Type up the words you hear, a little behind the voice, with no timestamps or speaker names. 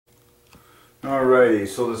Alrighty,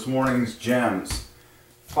 so this morning's gems.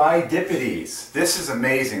 Pheidippides. This is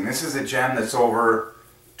amazing. This is a gem that's over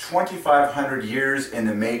 2,500 years in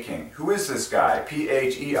the making. Who is this guy?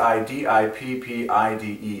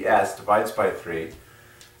 P-H-E-I-D-I-P-P-I-D-E-S, divides by 3.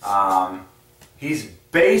 He's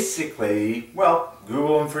basically, well,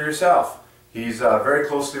 Google him for yourself. He's very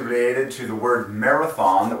closely related to the word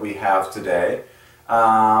marathon that we have today.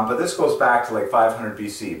 But this goes back to like 500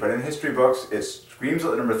 BC. But in history books, it screams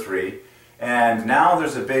at the number 3. And now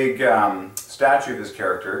there's a big statue of this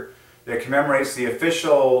character that commemorates the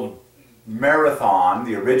official marathon,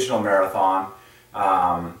 the original marathon,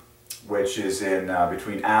 which is in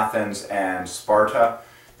between Athens and Sparta.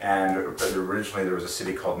 And originally there was a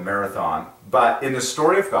city called Marathon. But in the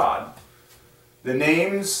story of God, the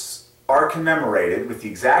names are commemorated with the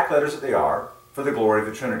exact letters that they are for the glory of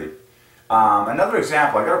the Trinity. Another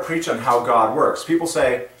example, I got to preach on how God works. People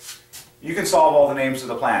say, you can solve all the names of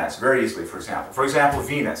the planets very easily, for example. For example,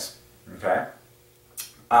 Venus. Okay?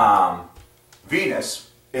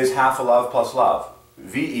 Venus is half a love plus love.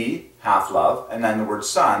 VE, half love, and then the word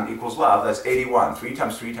sun equals love. That's 81. 3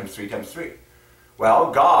 times 3 times 3 times 3.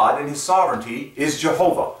 Well, God in His sovereignty is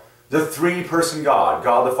Jehovah, the three-person God.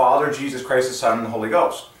 God the Father, Jesus Christ the Son, and the Holy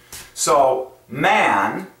Ghost. So,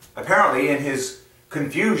 man, apparently in his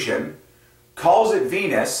confusion, calls it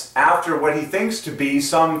Venus after what he thinks to be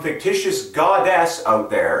some fictitious goddess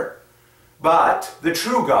out there, but the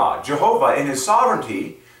true God, Jehovah, in His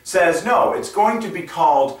sovereignty, says no, it's going to be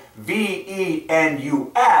called V-E-N-U-S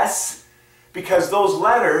because those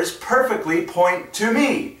letters perfectly point to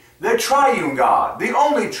me, the Triune God, the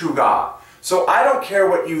only true God. So I don't care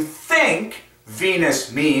what you think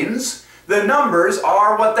Venus means, the numbers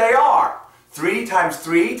are what they are. 3 times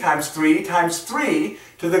 3 times 3 times 3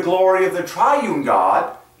 to the glory of the Triune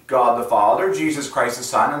God, God the Father, Jesus Christ the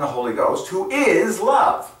Son, and the Holy Ghost, who is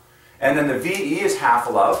love. And then the VE is half a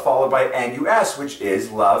love, followed by NUS, which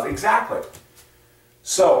is love exactly.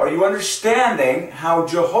 So, are you understanding how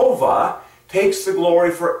Jehovah takes the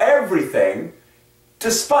glory for everything,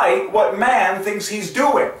 despite what man thinks he's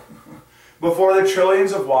doing, before the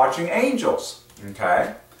trillions of watching angels?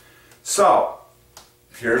 Okay? So,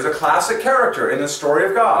 here's a classic character in the story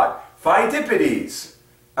of God. Pheidippides.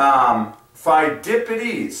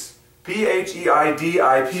 Pheidippides.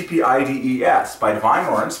 P-H-E-I-D-I-P-P-I-D-E-S. By Divine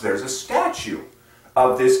Ordinance, there's a statue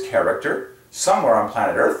of this character somewhere on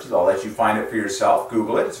planet Earth. I'll let you find it for yourself.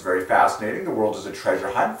 Google it. It's very fascinating. The world is a treasure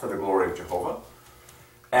hunt for the glory of Jehovah.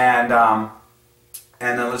 And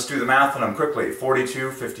then let's do the math on them quickly.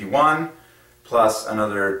 4251 plus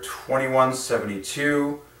another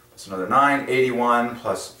 2172 plus another 981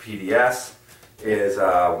 plus PDS is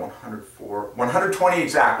 120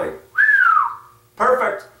 exactly.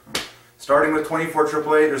 Perfect. Starting with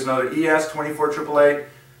 24888, there's another ES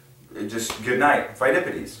 24888. Just good night,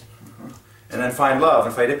 Pheidippides. And then find love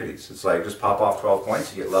in Pheidippides. It's like just pop off 12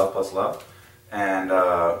 points, you get love plus love. And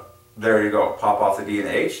there you go. Pop off the D and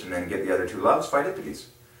the H, and then get the other two loves, Pheidippides.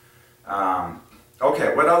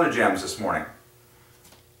 Okay, what other gems this morning?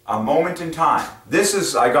 A moment in time.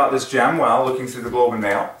 I got this gem while looking through the Globe and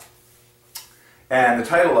Mail. And the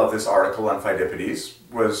title of this article on Pheidippides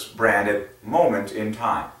was branded Moment in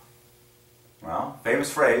Time. Well,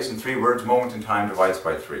 famous phrase in 3 words, moment in time divides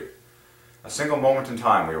by 3. A single moment in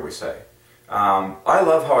time, we always say. I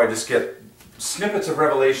love how I just get snippets of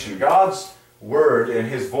revelation. God's word and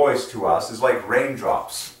His voice to us is like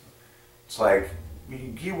raindrops. It's like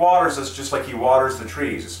He waters us just like He waters the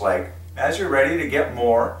trees. It's like, as you're ready to get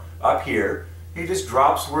more up here, He just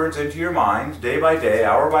drops words into your mind day by day,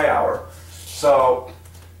 hour by hour. So,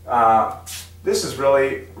 this is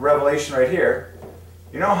really revelation right here.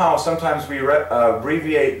 You know how sometimes we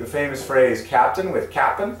abbreviate the famous phrase captain with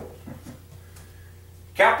captain?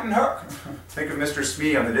 Captain Hook. Think of Mr.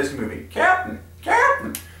 Smee on the Disney movie. Captain,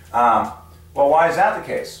 Captain. Well, why is that the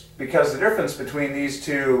case? Because the difference between these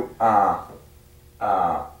two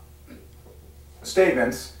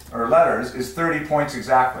statements or letters is 30 points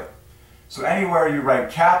exactly. So anywhere you write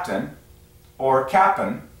captain or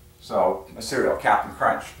captain, so a cereal, Captain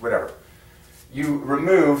Crunch, whatever, you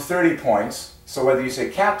remove 30 points. So whether you say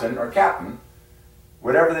captain or captain,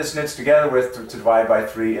 whatever this knits together with to divide by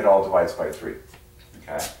 3, it all divides by 3.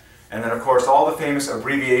 Okay? And then of course all the famous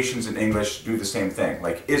abbreviations in English do the same thing,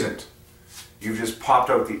 like isn't. You've just popped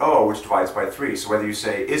out the O, which divides by 3. So whether you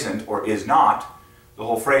say isn't or is not, the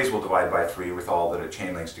whole phrase will divide by 3 with all that it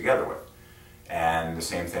chain links together with. And the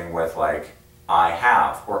same thing with like I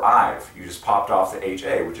have or I've. You just popped off the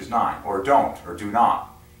HA, which is 9, or don't, or do not.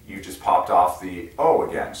 You just popped off the O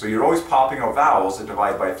again. So you're always popping out vowels that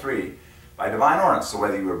divide by 3 by Divine Ordinance. So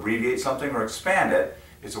whether you abbreviate something or expand it,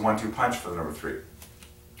 It's a 1-2 punch for the number 3.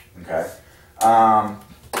 Okay.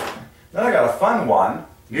 Then I got a fun one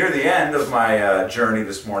near the end of my journey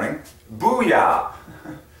this morning. Booyah!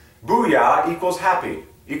 Booyah equals happy,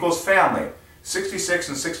 equals family. 66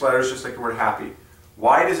 and 6 letters, just like the word happy.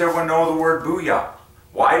 Why does everyone know the word booyah?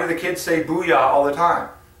 Why do the kids say booyah all the time?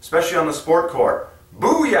 Especially on the sport court.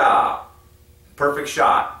 Booyah! Perfect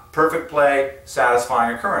shot, perfect play,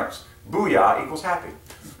 satisfying occurrence. Booyah equals happy.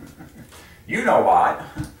 You know why.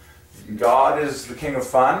 God is the king of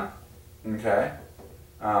fun. Okay.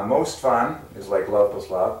 Most fun is like love plus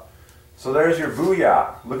love. So there's your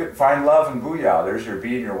booyah. Look at, find love and booyah. There's your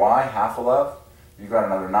B and your Y, half a love. You've got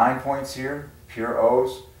another 9 points here, pure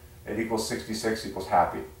O's. It equals 66 equals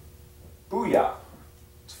happy. Booyah.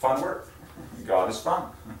 It's a fun word. God is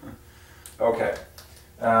fun. Okay.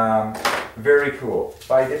 Very cool.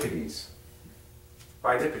 Fidipides.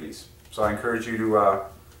 Fidipides. So I encourage you to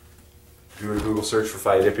do a Google search for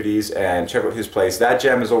Fidipides and check out his place. That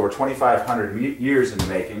gem is over 2,500 years in the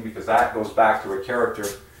making, because that goes back to a character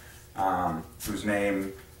whose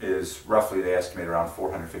name is roughly, they estimate, around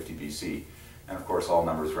 450 BC. And of course all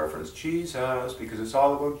numbers reference Jesus, because it's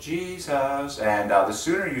all about Jesus. And the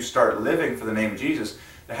sooner you start living for the name of Jesus,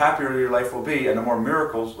 the happier your life will be, and the more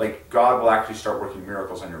miracles, like God will actually start working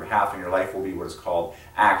miracles on your behalf, and your life will be what is called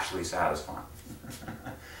actually satisfying.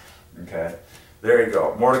 Okay, there you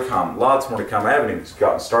go. More to come. Lots more to come. I haven't even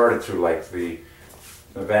gotten started through like the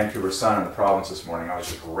Vancouver Sun and the province this morning. I was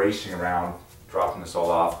just racing around, dropping this all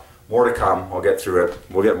off. More to come. I'll get through it.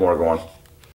 We'll get more going.